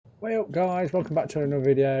Well guys, welcome back to another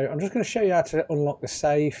video. I'm just going to show you how to unlock the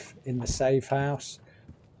safe in the safe house.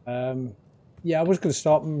 Yeah, I was going to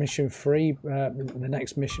start mission 3, the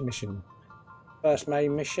next mission, first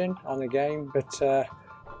main mission on the game, but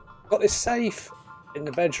got this safe in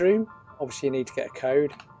the bedroom. Obviously you need to get a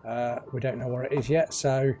code. We don't know what it is yet,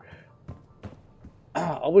 so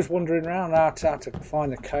I was wandering around how to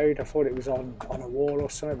find the code. I thought it was on a wall or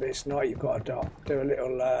something, but it's not. You've got to do a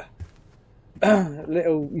little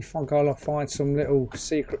you've got to find some little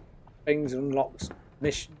secret things and unlocks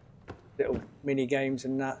mission, little mini games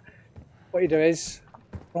and that. What you do is,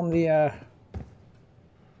 from the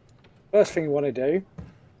first thing you want to do,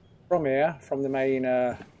 from here, from the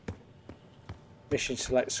main mission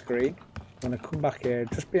select screen, I'm going to come back here,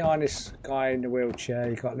 just behind this guy in the wheelchair.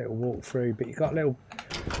 You've got a little walk through, but you've got a little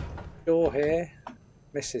door here.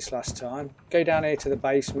 Missed this last time. Go down here to the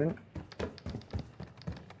basement,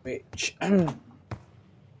 which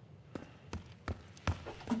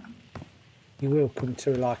you will come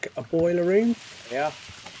to like a boiler room. Yeah.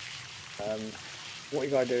 What you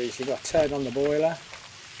got to do is you got to turn on the boiler.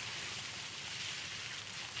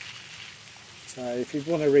 So if you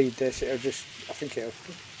want to read this, it'll just, I think it'll,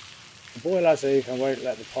 the boiler's leak and won't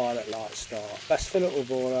let the pilot light start. Let's fill up the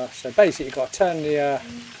boiler. So basically you've got to turn the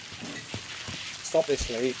stop this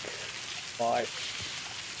leak by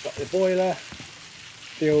got the boiler,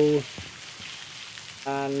 fuel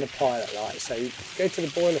and the pilot light. So you go to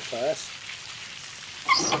the boiler first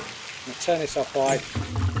and turn this off by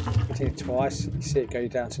hitting it twice. You see it go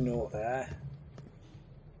down to 0 there.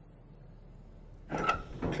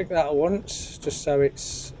 Click that once just so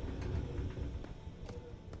it's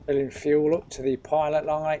filling fuel up to the pilot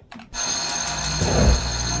light.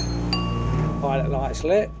 Pilot light's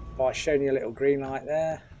lit by showing you a little green light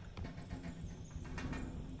there.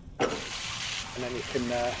 And then you can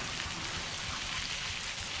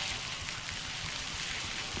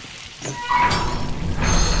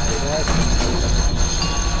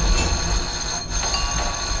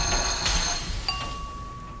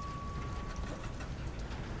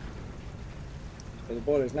so the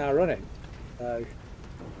boiler's now running. So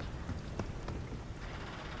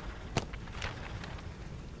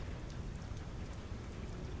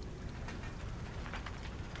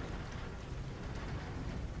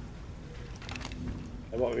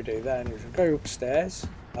what we do then is we go upstairs.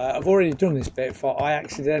 I've already done this bit, I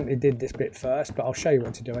accidentally did this bit first, but I'll show you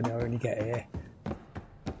what to do anyway when you get here.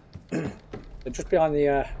 So just behind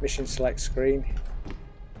the mission select screen,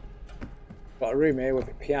 got a room here with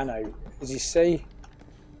a piano. As you see,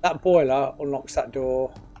 that boiler unlocks that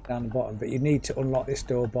door down the bottom, but you need to unlock this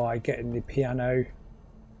door by getting the piano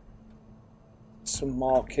some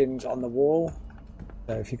markings on the wall.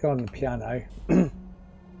 So if you go on the piano,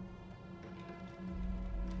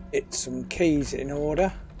 it's some keys in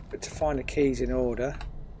order, but to find the keys in order,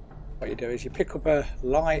 what you do is you pick up a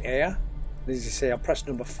light here. As you see, I press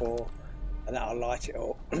number 4 and that'll light it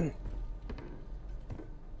up.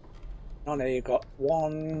 On here you've got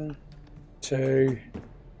 1, 2,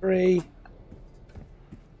 3,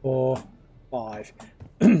 4, 5.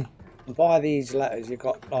 And by these letters you've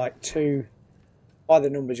got like by the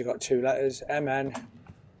numbers you've got 2 letters, MN,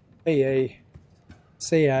 PE,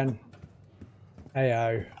 CN,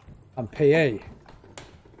 AO and PE.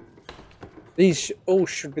 These all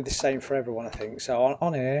should be the same for everyone, I think. So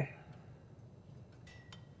on here,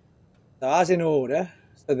 so as in order,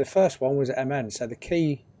 so the first one was MN, so the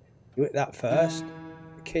key, you hit that first,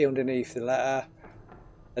 the key underneath the letter,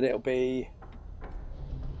 then it'll be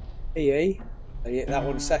PE, so you hit that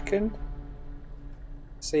one second,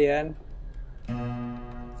 CN,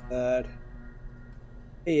 third,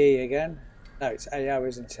 PE again, no it's AO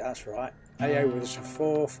isn't it, that's right, AO was the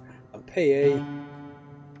 4th, and PE,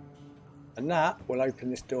 and that will open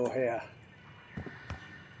this door here,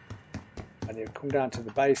 and you come down to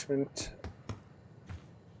the basement.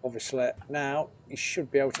 Obviously now you should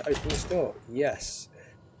be able to open this door. Yes,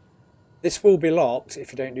 this will be locked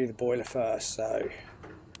if you don't do the boiler first, so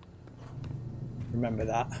remember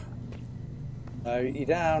that. So you're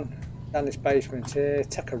down this basement here,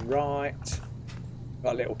 take a right,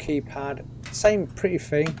 got a little keypad, same pretty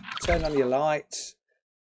thing, turn on your lights,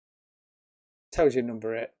 tells you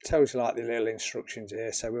number it, tells you like the little instructions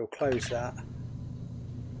here, so we'll close that.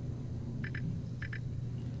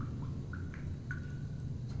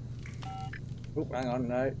 Oh, hang on,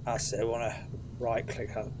 no, that's it, I want to right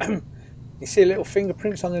click on. You see little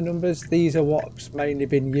fingerprints on the numbers, these are what's mainly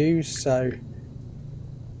been used, so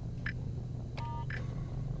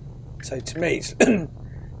to me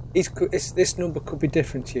this number could be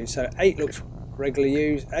different to you. So 8 looks regularly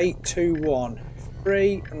used, 8, 2, 1,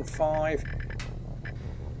 3 and 5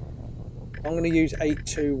 I'm going to use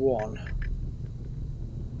 821.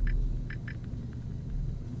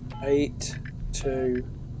 8, 2,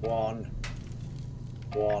 1,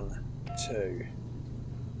 1, 2.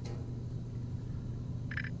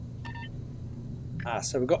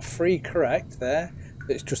 So we've got 3 correct there.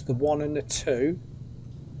 It's just the 1 and the 2.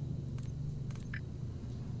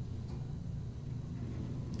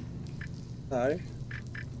 So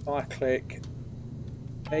if I click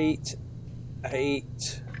 8,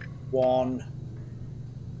 8, 1,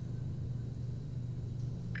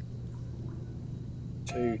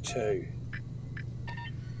 2, 2.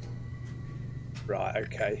 Right,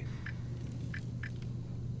 okay.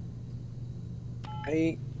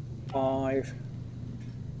 8, 5,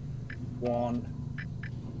 1,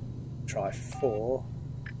 try 4,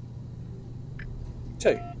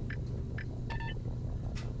 2.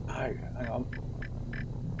 Oh, hang on.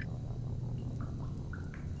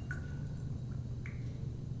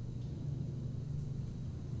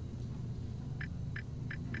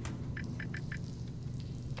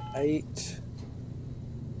 Eight,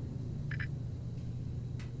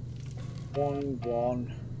 1,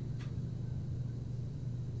 1.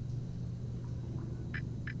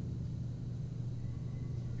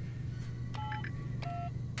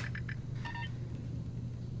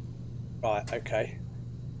 Right, okay.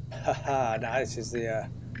 Haha, now this is the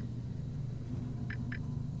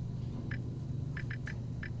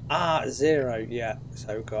 0, yeah.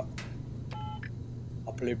 So we've got,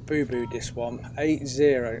 I believe boo-booed this one. 8,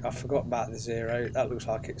 0. I forgot about the 0. That looks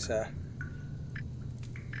like it's gonna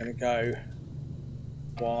go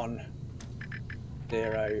 1,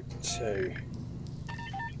 0, 2.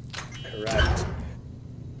 Correct.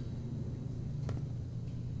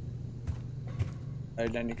 So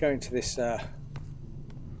then you go into this, you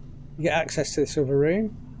get access to this other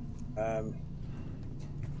room.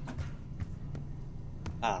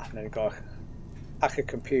 And then you've got to hack a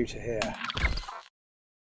computer here.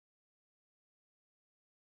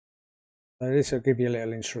 So this will give you a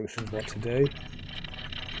little instructions what to do.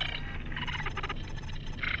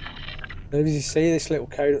 So as you see this little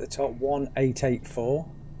code at the top, 1884.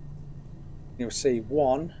 You'll see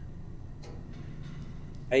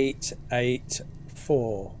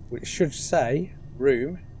 1884, which should say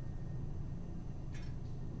room.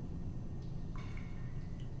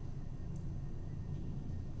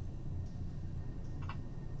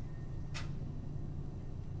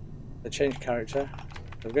 So change character.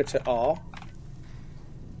 We'll go to R.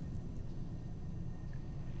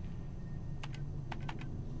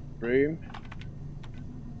 Room.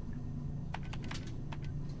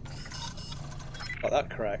 Got that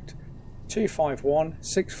correct.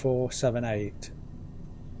 2516478.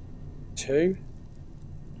 2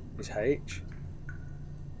 is H.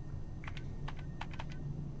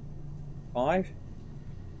 5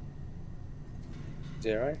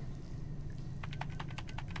 0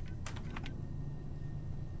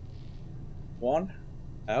 1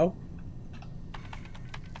 L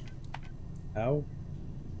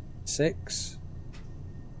 6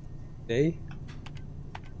 D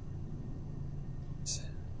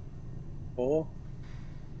 4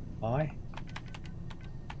 I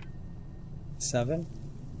 7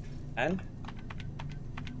 N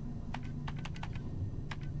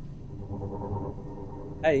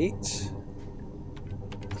 8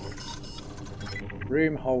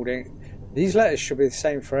 room holding. These letters should be the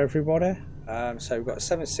same for everybody. So we've got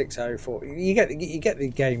 7604. You get the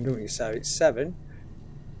game, don't you? So it's 7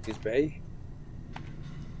 is B.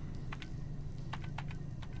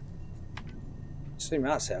 Assume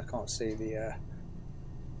that's it. I can't see the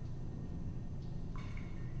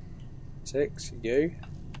 6 U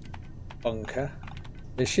bunker.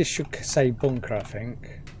 This should say bunker, I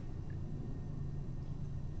think.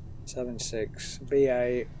 76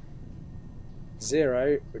 BA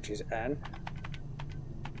 0, which is N.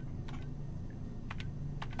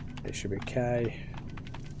 It should be K.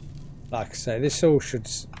 Like I say, this all should.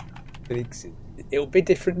 It'll be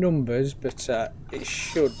different numbers, but it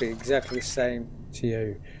should be exactly the same to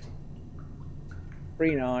you.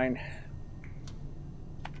 39.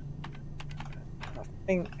 I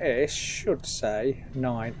think it should say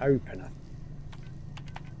 9 opener.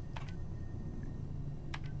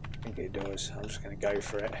 I think it does. I'm just going to go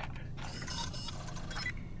for it.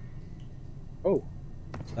 Oh,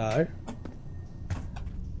 so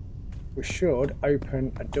we should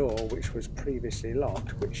open a door which was previously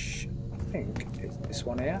locked, which I think is this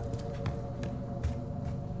one here.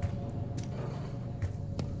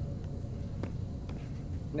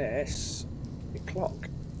 This the clock.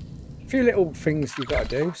 A few little things you've got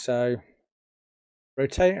to do. So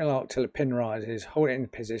rotate and lock till the pin rises, hold it in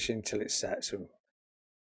position till it sets.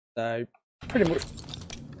 So pretty much,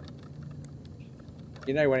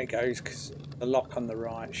 you know when it goes because the lock on the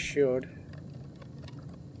right should.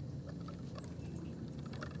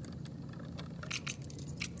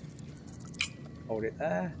 Hold it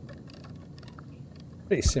there.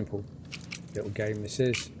 Pretty simple little game this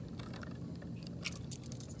is.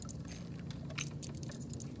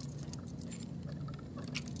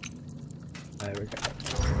 There we go.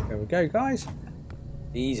 There we go, guys.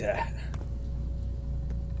 Easy.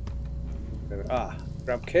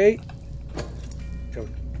 Grab key. So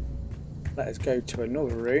let us go to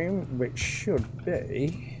another room, which should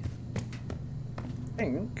be, I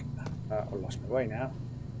think, I lost my way now.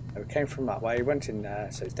 We came from that way, went in there,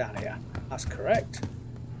 so it's down here. That's correct.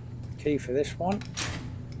 Key for this one.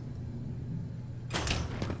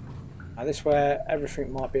 Now this where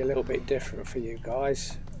everything might be a little bit different for you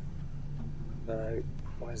guys. So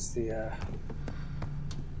where's the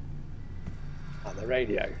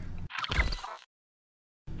radio?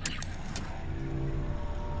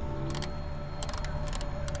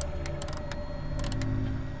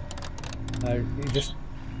 So you just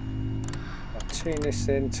tune this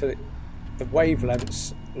in till the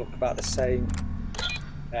wavelengths look about the same.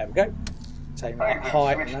 There we go. Same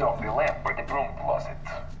height. Switched off the lamp at the broom closet.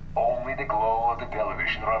 Only the glow of the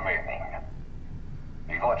television remaining.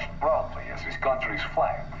 He watched proudly as his country's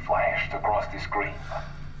flag flashed across the screen.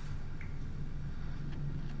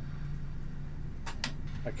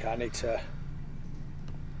 Okay, I need to.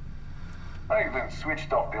 I then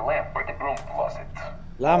switched off the lamp at the broom closet.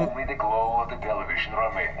 Lamp. Only the glow of the television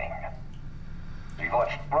remaining. He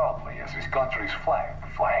watched proudly as his country's flag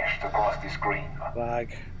flashed across the screen.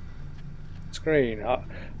 Flag. Screen. I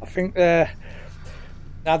think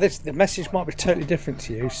now the message might be totally different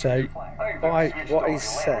to you. So by what he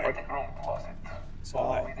said. So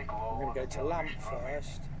I'm going to go to lamp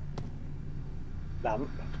first. Lamp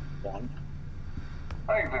 1.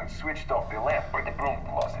 I then switched off the lamp at the broom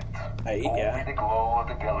closet. 8, Only yeah. the glow of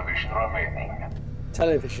the television remaining.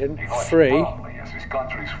 Television He watched 3. proudly as his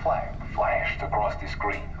country's flag flashed across the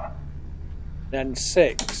screen. Then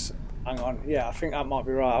 6. Hang on. Yeah, I think that might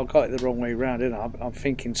be right. I got it the wrong way round, didn't I? I'm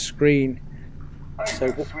thinking screen. I So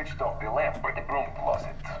then switched off the lamp at the broom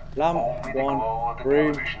closet. Lamp Only the glow 1. of the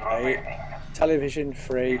Room television 8. remaining. Television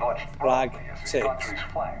 3. He watched Flag proudly as his 6. country's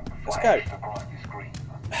flag Let's flashed go. across the screen.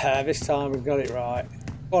 This time we've got it right.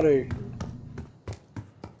 Got to.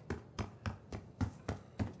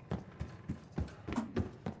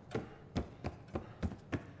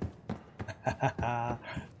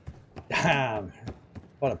 Damn.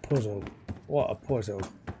 What a puzzle. What a puzzle.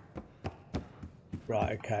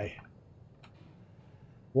 Right, okay.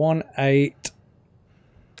 1, 8,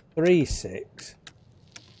 3, 6.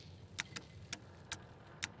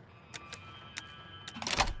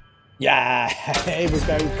 Yeah, here we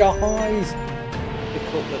go, guys. Pick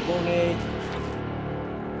up the money.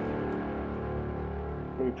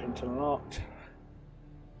 Blueprint unlocked.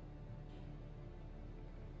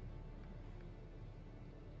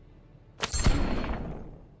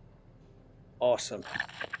 Awesome.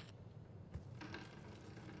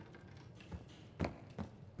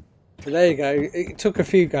 So there you go. It took a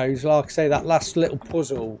few goes. Like I say, that last little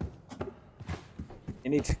puzzle, you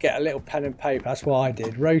need to get a little pen and paper. That's what I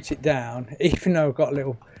did. Wrote it down. Even though I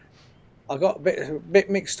got a bit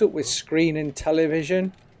mixed up with screen and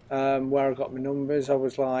television, where I got my numbers. I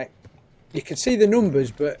was like, you can see the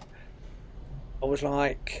numbers, but I was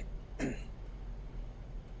like, I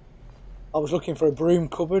was looking for a broom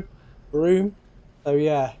cupboard. Broom. So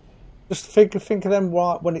yeah, just think of them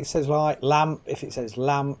right when it says like lamp. If it says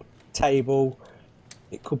lamp, table,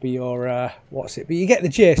 it could be your what's it? But you get the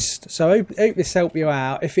gist. So I hope this helped you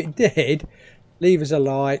out. If it did, leave us a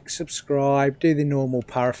like, subscribe, do the normal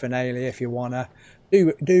paraphernalia if you wanna.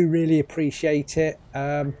 Do really appreciate it.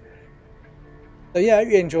 So yeah, I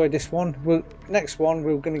hope you enjoyed this one. Next one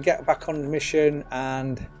we're going to get back on the mission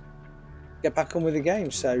and get back on with the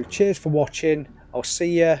game. So cheers for watching. I'll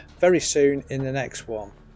see you very soon in the next one.